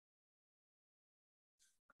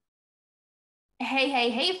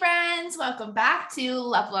Hey, friends. Welcome back to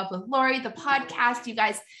Level Up with Lori, the podcast. You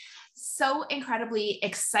guys, so incredibly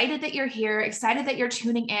excited that you're here, excited that you're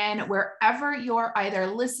tuning in wherever you're either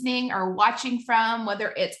listening or watching from,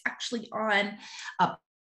 whether it's actually on a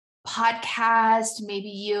podcast, maybe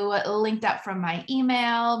you linked up from my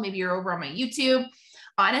email, maybe you're over on my YouTube.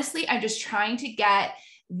 Honestly, I'm just trying to get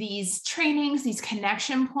these trainings, these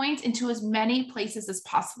connection points into as many places as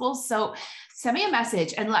possible. So send me a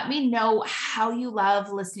message and let me know how you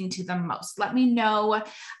love listening to them most. Let me know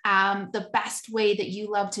the best way that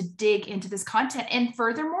you love to dig into this content. And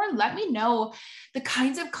furthermore, let me know the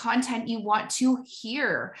kinds of content you want to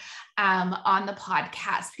hear on the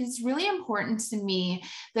podcast, because it's really important to me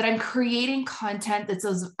that I'm creating content that's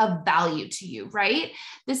of value to you, right?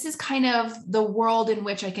 This is kind of the world in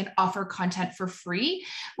which I can offer content for free,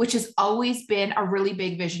 which has always been a really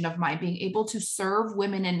big vision of mine, being able to serve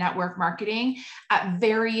women in network marketing at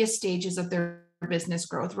various stages of their business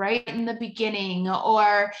growth, right? In the beginning,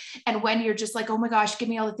 and when you're just like, oh my gosh, give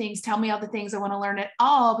me all the things, tell me all the things, I want to learn it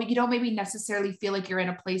all, but you don't maybe necessarily feel like you're in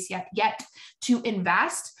a place yet to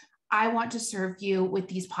invest. I want to serve you with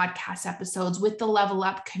these podcast episodes, with the Level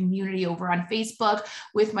Up community over on Facebook,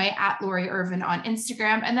 with my @LoriIrvin on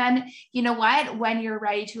Instagram. And then, you know what? When you're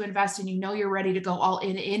ready to invest and you know you're ready to go all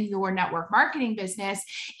in your network marketing business,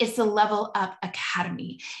 it's the Level Up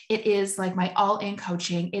Academy. It is like my all-in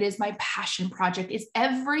coaching. It is my passion project. It's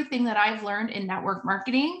everything that I've learned in network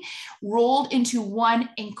marketing rolled into one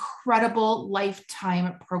incredible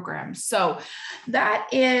lifetime program. So that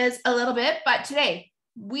is a little bit, but today,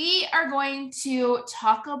 we are going to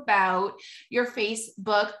talk about your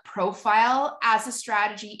Facebook profile as a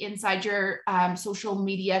strategy inside your social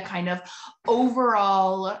media kind of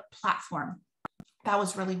overall platform. That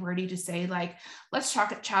was really wordy to say, like, let's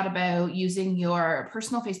chat about using your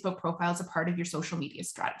personal Facebook profile as a part of your social media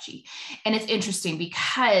strategy. And it's interesting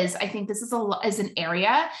because I think this is an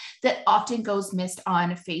area that often goes missed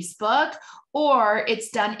on Facebook, or it's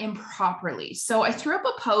done improperly. So I threw up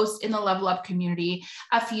a post in the Level Up community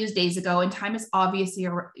a few days ago, and time is obviously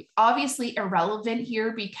irrelevant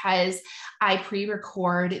here because I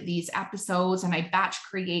pre-record these episodes and I batch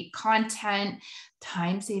create content.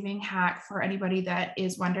 Time-saving hack for anybody that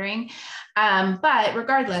is wondering. But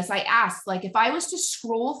regardless, I asked, like, if I was to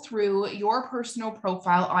scroll through your personal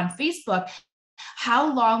profile on Facebook,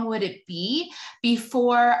 how long would it be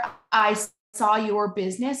before I saw your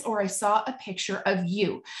business or I saw a picture of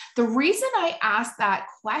you? The reason I asked that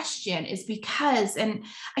question is because, and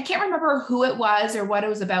I can't remember who it was or what it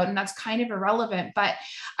was about, and that's kind of irrelevant, but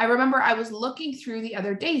I remember I was looking through the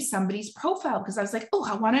other day somebody's profile because I was like, oh,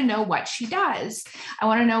 I want to know what she does. I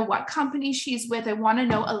want to know what company she's with. I want to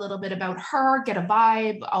know a little bit about her, get a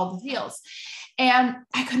vibe, all the deals. And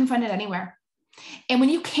I couldn't find it anywhere. And when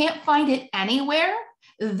you can't find it anywhere,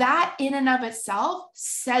 that in and of itself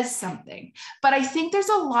says something. But I think there's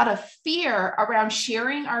a lot of fear around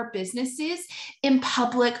sharing our businesses in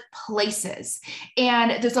public places.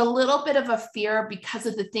 And there's a little bit of a fear because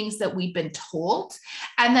of the things that we've been told.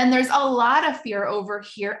 And then there's a lot of fear over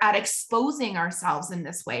here at exposing ourselves in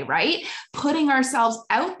this way, right? Putting ourselves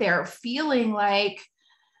out there, feeling like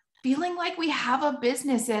we have a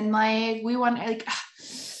business and like we want, like,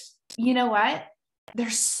 you know what?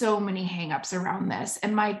 There's so many hangups around this.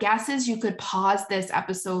 And my guess is you could pause this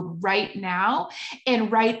episode right now and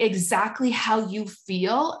write exactly how you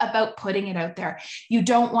feel about putting it out there. You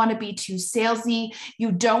don't want to be too salesy.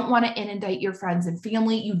 You don't want to inundate your friends and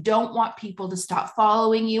family. You don't want people to stop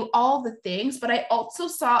following you, all the things. But I also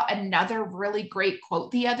saw another really great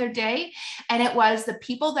quote the other day. And it was, the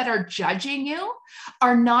people that are judging you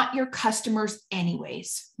are not your customers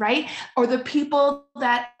anyways, right? Or the people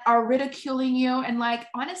that are ridiculing you. And like,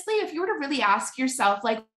 honestly, if you were to really ask yourself,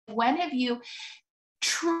 like, when have you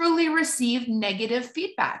truly received negative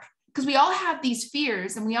feedback? Because we all have these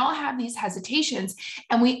fears and we all have these hesitations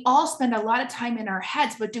and we all spend a lot of time in our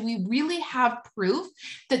heads, but do we really have proof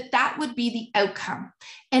that that would be the outcome?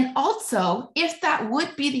 And also, if that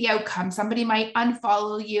would be the outcome, somebody might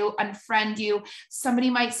unfollow you, unfriend you, somebody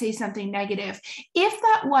might say something negative. If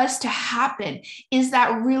that was to happen, is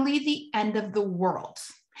that really the end of the world?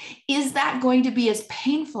 Is that going to be as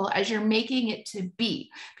painful as you're making it to be?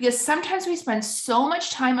 Because sometimes we spend so much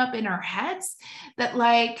time up in our heads that,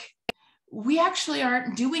 like, we actually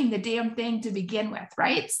aren't doing the damn thing to begin with,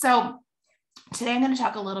 right? So today I'm going to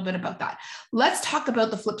talk a little bit about that. Let's talk about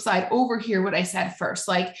the flip side over here, what I said first,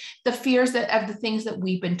 like the fears of the things that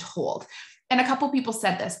we've been told. And a couple of people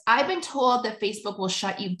said this. I've been told that Facebook will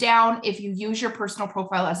shut you down if you use your personal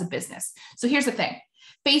profile as a business. So here's the thing.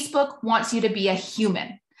 Facebook wants you to be a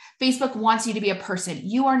human. Facebook wants you to be a person.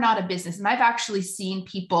 You are not a business. And I've actually seen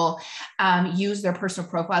people use their personal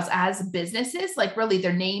profiles as businesses. Like really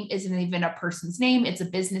their name isn't even a person's name. It's a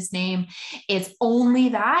business name. It's only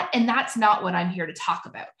that. And that's not what I'm here to talk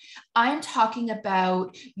about. I'm talking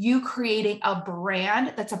about you creating a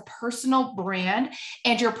brand that's a personal brand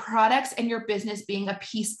and your products and your business being a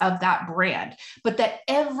piece of that brand, but that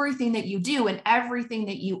everything that you do and everything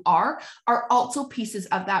that you are also pieces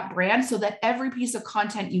of that brand, so that every piece of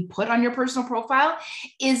content you put on your personal profile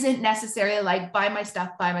isn't necessarily like buy my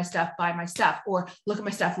stuff, buy my stuff, buy my stuff, or look at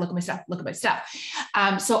my stuff, look at my stuff, look at my stuff.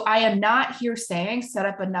 So I am not here saying set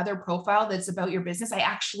up another profile that's about your business. I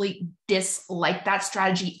actually dislike that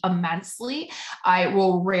strategy immensely. I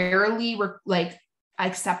will rarely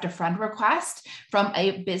accept a friend request from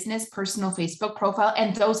a business personal Facebook profile.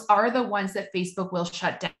 And those are the ones that Facebook will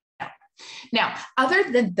shut down. Now,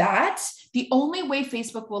 other than that, the only way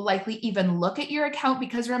Facebook will likely even look at your account,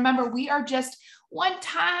 because remember, we are just one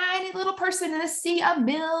tiny little person in a sea of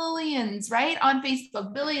millions, right? On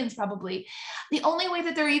Facebook, billions probably. The only way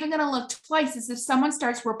that they're even going to look twice is if someone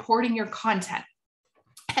starts reporting your content.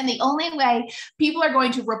 And the only way people are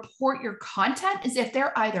going to report your content is if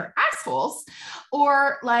they're either assholes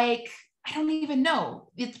or I don't even know,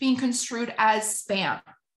 it's being construed as spam.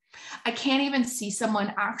 I can't even see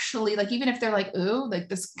someone actually, even if they're ooh,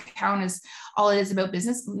 this account is all it is about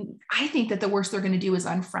business. I think that the worst they're going to do is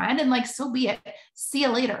unfriend and so be it. See you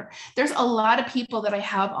later. There's a lot of people that I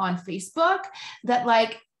have on Facebook that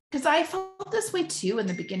because I felt this way too in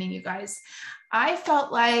the beginning, you guys. I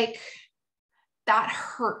felt like that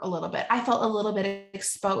hurt a little bit. I felt a little bit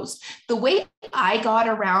exposed. The way I got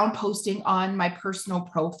around posting on my personal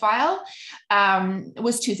profile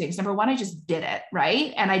was two things. Number one, I just did it,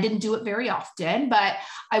 right? And I didn't do it very often, but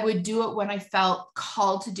I would do it when I felt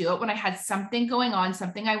called to do it, when I had something going on,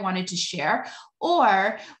 something I wanted to share.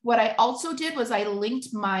 Or what I also did was I linked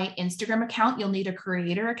my Instagram account. You'll need a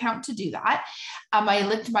creator account to do that. I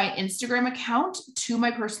linked my Instagram account to my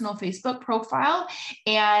personal Facebook profile,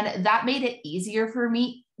 and that made it easier for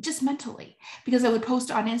me just mentally, because I would post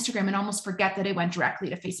on Instagram and almost forget that it went directly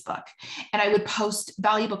to Facebook, and I would post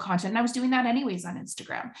valuable content. And I was doing that anyways on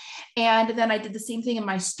Instagram. And then I did the same thing in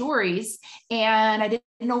my stories, and I didn't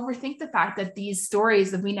overthink the fact that these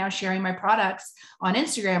stories of me now sharing my products on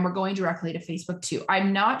Instagram were going directly to Facebook too.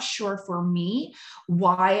 I'm not sure for me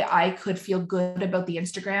why I could feel good about the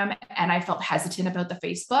Instagram and I felt hesitant about the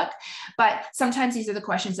Facebook, but sometimes these are the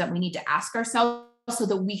questions that we need to ask ourselves so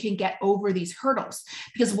that we can get over these hurdles.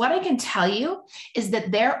 Because what I can tell you is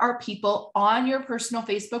that there are people on your personal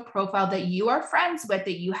Facebook profile that you are friends with,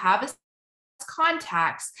 that you have as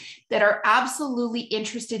contacts, that are absolutely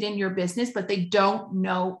interested in your business, but they don't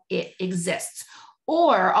know it exists.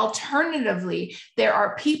 Or alternatively, there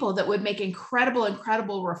are people that would make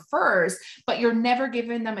incredible refers, but you're never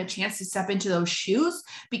giving them a chance to step into those shoes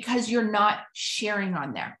because you're not sharing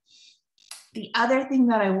on there. The other thing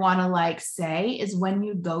that I want to say is when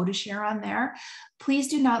you go to share on there, please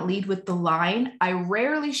do not lead with the line, I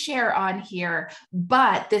rarely share on here,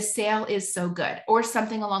 but this sale is so good, or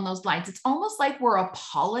something along those lines. It's almost like we're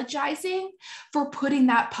apologizing for putting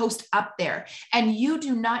that post up there. And you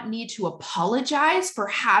do not need to apologize for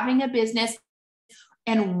having a business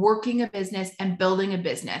and working a business and building a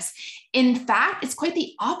business. In fact, it's quite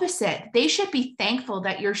the opposite. They should be thankful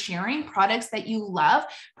that you're sharing products that you love,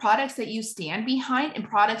 products that you stand behind, and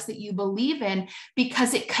products that you believe in,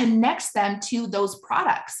 because it connects them to those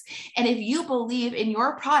products. And if you believe in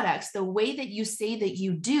your products the way that you say that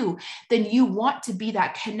you do, then you want to be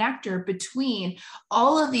that connector between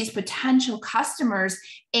all of these potential customers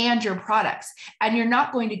and your products. And you're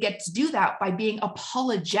not going to get to do that by being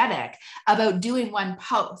apologetic about doing one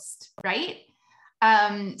post, right?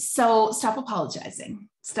 So stop apologizing.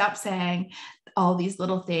 Stop saying all these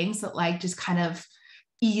little things that just kind of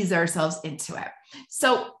ease ourselves into it.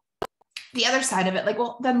 So the other side of it,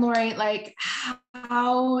 well, then Lori,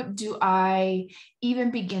 how do I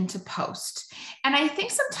even begin to post? And I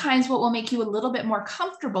think sometimes what will make you a little bit more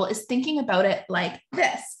comfortable is thinking about it like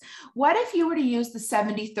this. What if you were to use the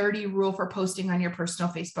 70-30 rule for posting on your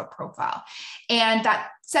personal Facebook profile? And that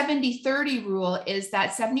 70-30 rule is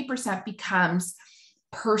that 70% becomes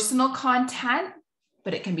personal content,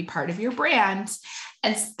 but it can be part of your brand,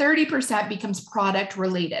 and 30% becomes product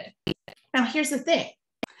related. Now, here's the thing.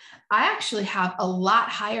 I actually have a lot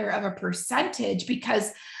higher of a percentage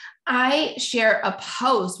because I share a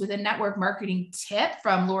post with a network marketing tip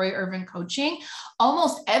from Lori Irvin Coaching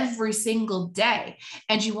almost every single day.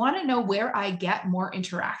 And you want to know where I get more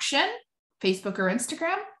interaction, Facebook or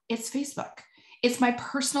Instagram? It's Facebook. It's my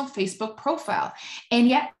personal Facebook profile. And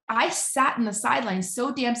yet I sat in the sidelines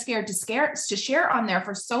so damn scared to share on there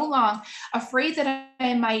for so long, afraid that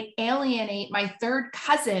I might alienate my third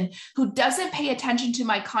cousin who doesn't pay attention to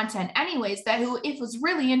my content anyways, that who, if was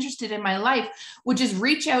really interested in my life, would just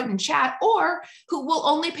reach out and chat, or who will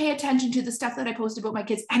only pay attention to the stuff that I post about my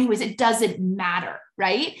kids anyways. It doesn't matter,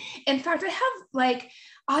 right? In fact,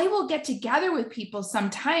 I will get together with people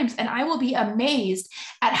sometimes and I will be amazed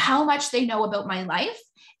at how much they know about my life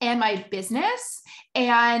and my business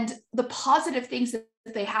and the positive things that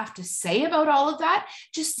they have to say about all of that,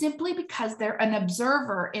 just simply because they're an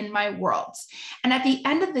observer in my world. And at the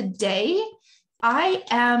end of the day, I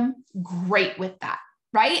am great with that.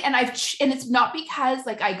 Right. And it's not because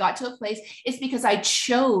like I got to a place, it's because I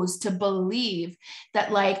chose to believe that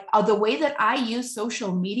the way that I use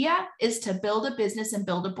social media is to build a business and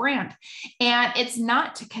build a brand. And it's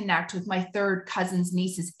not to connect with my third cousin's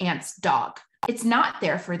niece's aunt's dog. It's not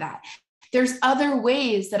there for that. There's other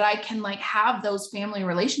ways that I can have those family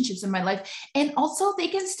relationships in my life. And also they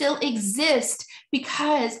can still exist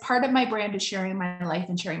because part of my brand is sharing my life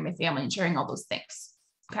and sharing my family and sharing all those things.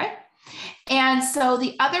 Okay. And so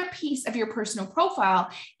the other piece of your personal profile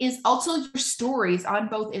is also your stories on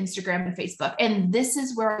both Instagram and Facebook. And this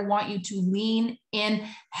is where I want you to lean in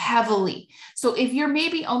heavily. So if you're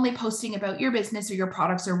maybe only posting about your business or your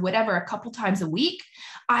products or whatever a couple times a week,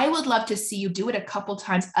 I would love to see you do it a couple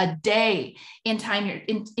times a day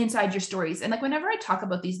inside your stories. And whenever I talk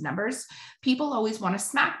about these numbers, people always want to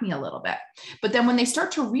smack me a little bit. But then when they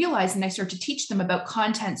start to realize and I start to teach them about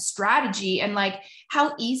content strategy and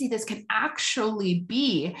how easy this can actually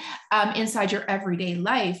be inside your everyday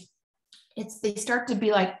life, they start to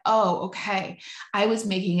be like, oh, okay, I was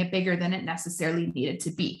making it bigger than it necessarily needed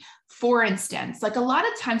to be. For instance, a lot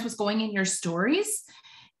of times what's going in your stories,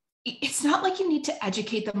 it's not like you need to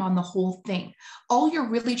educate them on the whole thing. All you're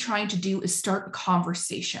really trying to do is start a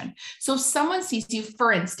conversation. So if someone sees you,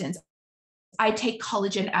 for instance, I take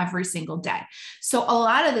collagen every single day. So a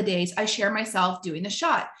lot of the days I share myself doing the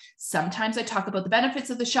shot. Sometimes I talk about the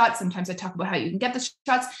benefits of the shot. Sometimes I talk about how you can get the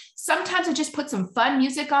shots. Sometimes I just put some fun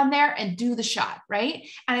music on there and do the shot, right?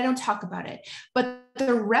 And I don't talk about it. But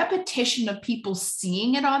the repetition of people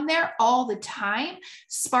seeing it on there all the time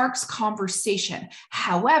sparks conversation.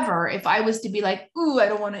 However, if I was to be ooh, I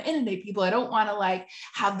don't want to inundate people. I don't want to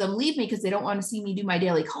have them leave me because they don't want to see me do my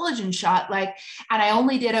daily collagen shot. And I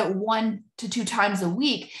only did it 1 to 2 times a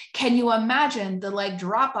week. Can you imagine the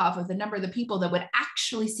drop off of the number of the people that would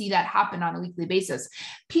actually see that happen on a weekly basis?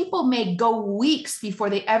 People may go weeks before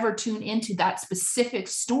they ever tune into that specific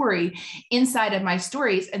story inside of my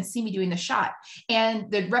stories and see me doing the shot.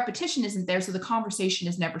 And the repetition isn't there. So the conversation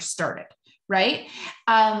is never started. Right.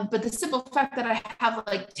 But the simple fact that I have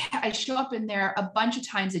I show up in there a bunch of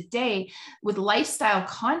times a day with lifestyle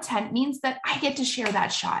content means that I get to share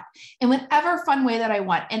that shot in whatever fun way that I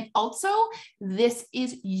want. And also, this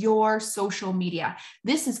is your social media.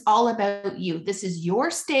 This is all about you. This is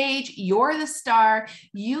your stage. You're the star.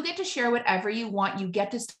 You get to share whatever you want. You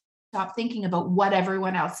get to stop thinking about what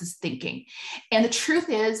everyone else is thinking. And the truth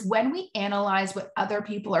is, when we analyze what other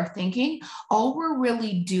people are thinking, all we're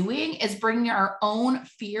really doing is bringing our own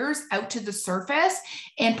fears out to the surface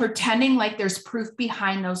and pretending like there's proof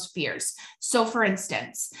behind those fears. So for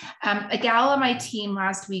instance, a gal on my team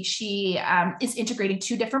last week, she is integrating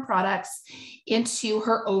 2 different products into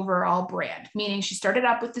her overall brand, meaning she started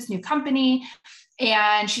up with this new company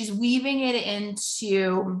and she's weaving it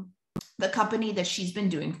into the company that she's been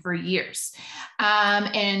doing for years.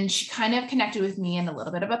 And she kind of connected with me in a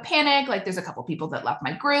little bit of a panic. There's a couple people that left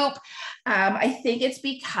my group. I think it's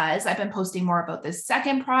because I've been posting more about this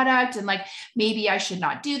second product and maybe I should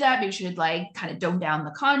not do that. Maybe I should kind of tone down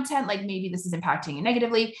the content. Maybe this is impacting you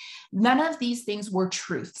negatively. None of these things were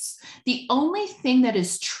truths. The only thing that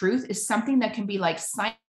is truth is something that can be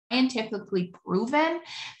scientifically proven,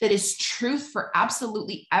 that is truth for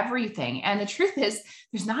absolutely everything. And the truth is,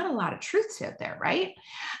 there's not a lot of truths out there, right?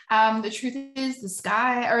 The truth is the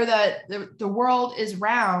sky or the world is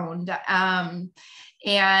round. And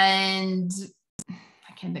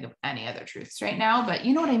I can't think of any other truths right now, but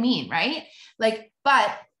you know what I mean, right?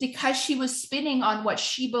 But because she was spinning on what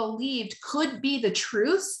she believed could be the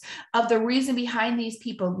truths of the reason behind these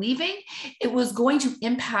people leaving, it was going to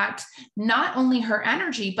impact not only her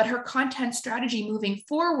energy, but her content strategy moving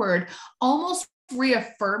forward, almost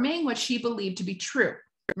reaffirming what she believed to be true,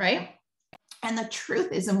 right? And the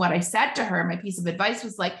truth is, and what I said to her, my piece of advice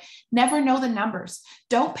was like, never know the numbers.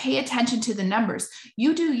 Don't pay attention to the numbers.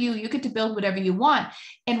 You do you, you get to build whatever you want.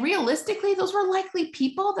 And realistically, those were likely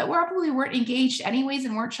people that probably weren't engaged anyways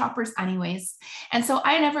and weren't shoppers anyways. And so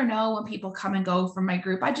I never know when people come and go from my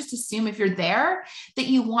group. I just assume if you're there, that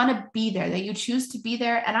you want to be there, that you choose to be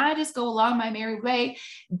there. And I just go along my merry way,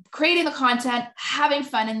 creating the content, having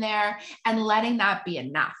fun in there, and letting that be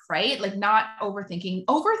enough, right? Like not overthinking.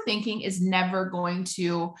 Overthinking is never going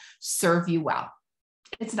to serve you well.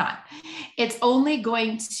 It's not. It's only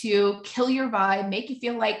going to kill your vibe, make you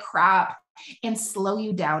feel like crap, and slow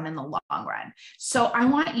you down in the long run. So I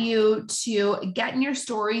want you to get in your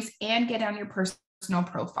stories and get on your personal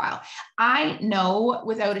profile. I know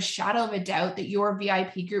without a shadow of a doubt that your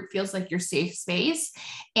VIP group feels like your safe space.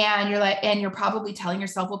 And you're probably telling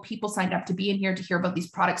yourself, well, people signed up to be in here to hear about these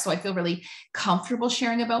products, so I feel really comfortable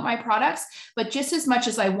sharing about my products. But just as much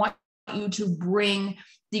as I want you to bring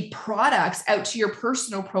the products out to your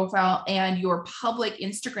personal profile and your public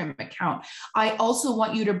Instagram account, I also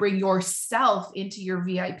want you to bring yourself into your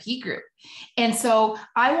VIP group. And so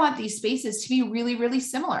I want these spaces to be really, really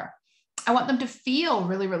similar. I want them to feel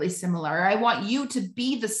really, really similar. I want you to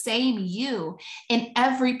be the same you in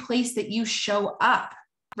every place that you show up,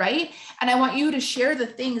 right? And I want you to share the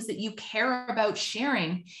things that you care about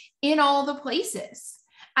sharing in all the places.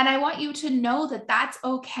 And I want you to know that that's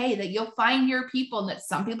okay, that you'll find your people and that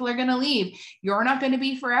some people are going to leave. You're not going to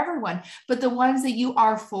be for everyone, but the ones that you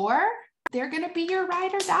are for, they're going to be your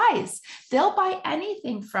ride or dies. They'll buy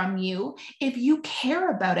anything from you if you care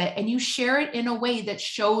about it and you share it in a way that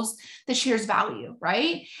shares value,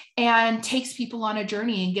 right? And takes people on a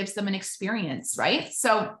journey and gives them an experience, right?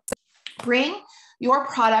 So bring your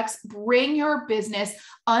products, bring your business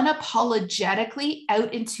unapologetically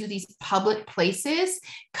out into these public places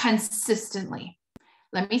consistently.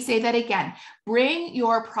 Let me say that again. Bring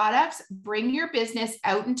your products, bring your business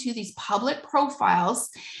out into these public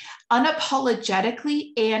profiles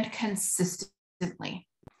unapologetically and consistently.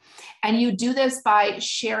 And you do this by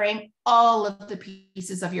sharing all of the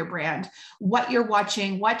pieces of your brand, what you're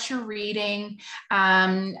watching, what you're reading,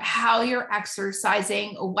 how you're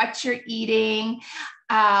exercising, what you're eating,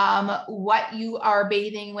 what you are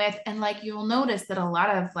bathing with. And like, you'll notice that a lot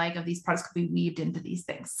of these products could be weaved into these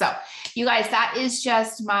things. So you guys, that is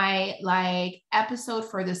just my episode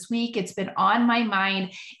for this week. It's been on my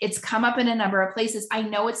mind. It's come up in a number of places. I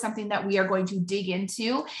know it's something that we are going to dig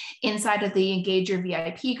into inside of the Engage Your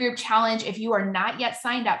VIP group challenge. If you are not yet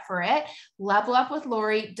signed up for it,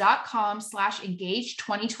 levelupwithlori.com/engage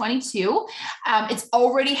 2022. It's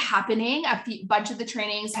already happening. Bunch of the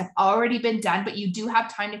trainings have already been done, but you do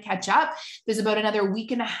have time to catch up. There's about another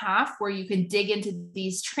week and a half where you can dig into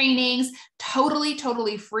these trainings totally,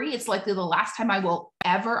 totally free. It's likely the last time I will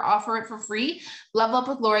ever offer it for free.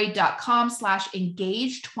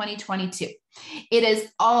 levelupwithlori.com/engage 2022. It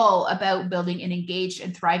is all about building an engaged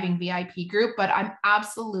and thriving VIP group, but I'm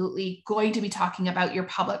absolutely going to be talking about your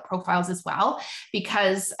public profiles as well,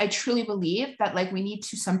 because I truly believe that we need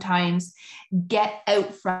to sometimes get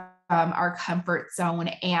out from our comfort zone,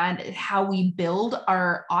 and how we build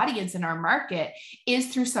our audience and our market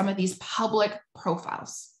is through some of these public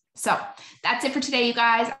profiles. So that's it for today, you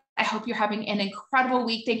guys. I hope you're having an incredible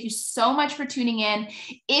week. Thank you so much for tuning in.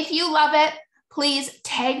 If you love it, please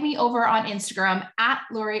tag me over on Instagram at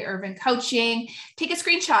Lori Irvin Coaching. Take a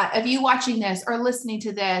screenshot of you watching this or listening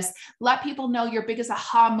to this. Let people know your biggest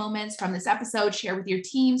aha moments from this episode. Share with your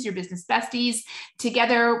teams, your business besties.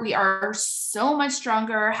 Together, we are so much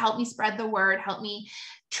stronger. Help me spread the word. Help me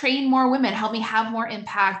train more women. Help me have more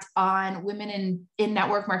impact on women in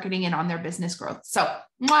network marketing and on their business growth. So,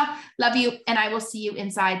 love you. And I will see you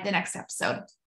inside the next episode.